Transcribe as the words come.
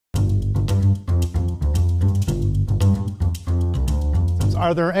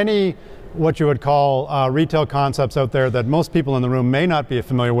are there any what you would call retail concepts out there that most people in the room may not be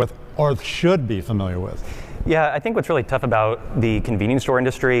familiar with or should be familiar with? Yeah, I think what's really tough about the convenience store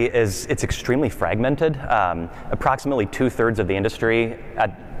industry is it's extremely fragmented. Approximately 2/3 of the industry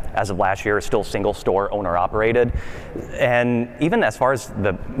as of last year is still single store owner operated. And even as far as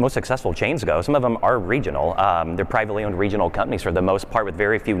the most successful chains go, some of them are regional. They're privately owned regional companies for the most part with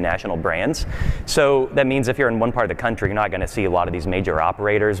very few national brands. So that means if you're in one part of the country, you're not going to see a lot of these major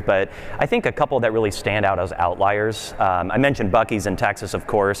operators. But I think a couple that really stand out as outliers, I mentioned Buc-ee's in Texas, of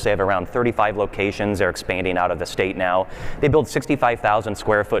course. They have around 35 locations. They're expanding out of the state now. They build 65,000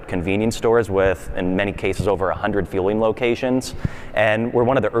 square foot convenience stores with, in many cases, over 100 fueling locations. And we're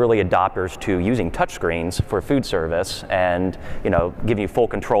one of the early adopters to using touchscreens for food service and giving you full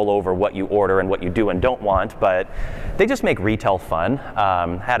control over what you order and what you do and don't want. But they just make retail fun.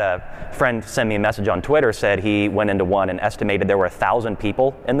 Had a friend send me a message on Twitter, said he went into one and estimated there were 1,000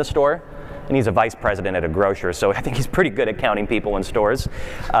 people in the store. And he's a vice president at a grocer, so I think he's pretty good at counting people in stores.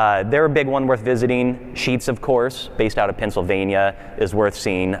 They're a big one worth visiting. Sheetz, of course, based out of Pennsylvania, is worth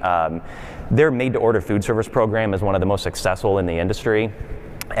seeing. Their made-to-order food service program is one of the most successful in the industry,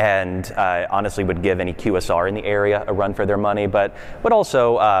 and honestly would give any QSR in the area a run for their money. But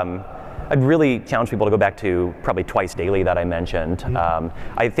also, I'd really challenge people to go back to probably Twice Daily that I mentioned.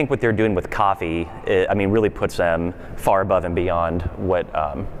 I think what they're doing with coffee, really puts them far above and beyond what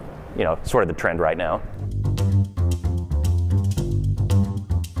sort of the trend right now.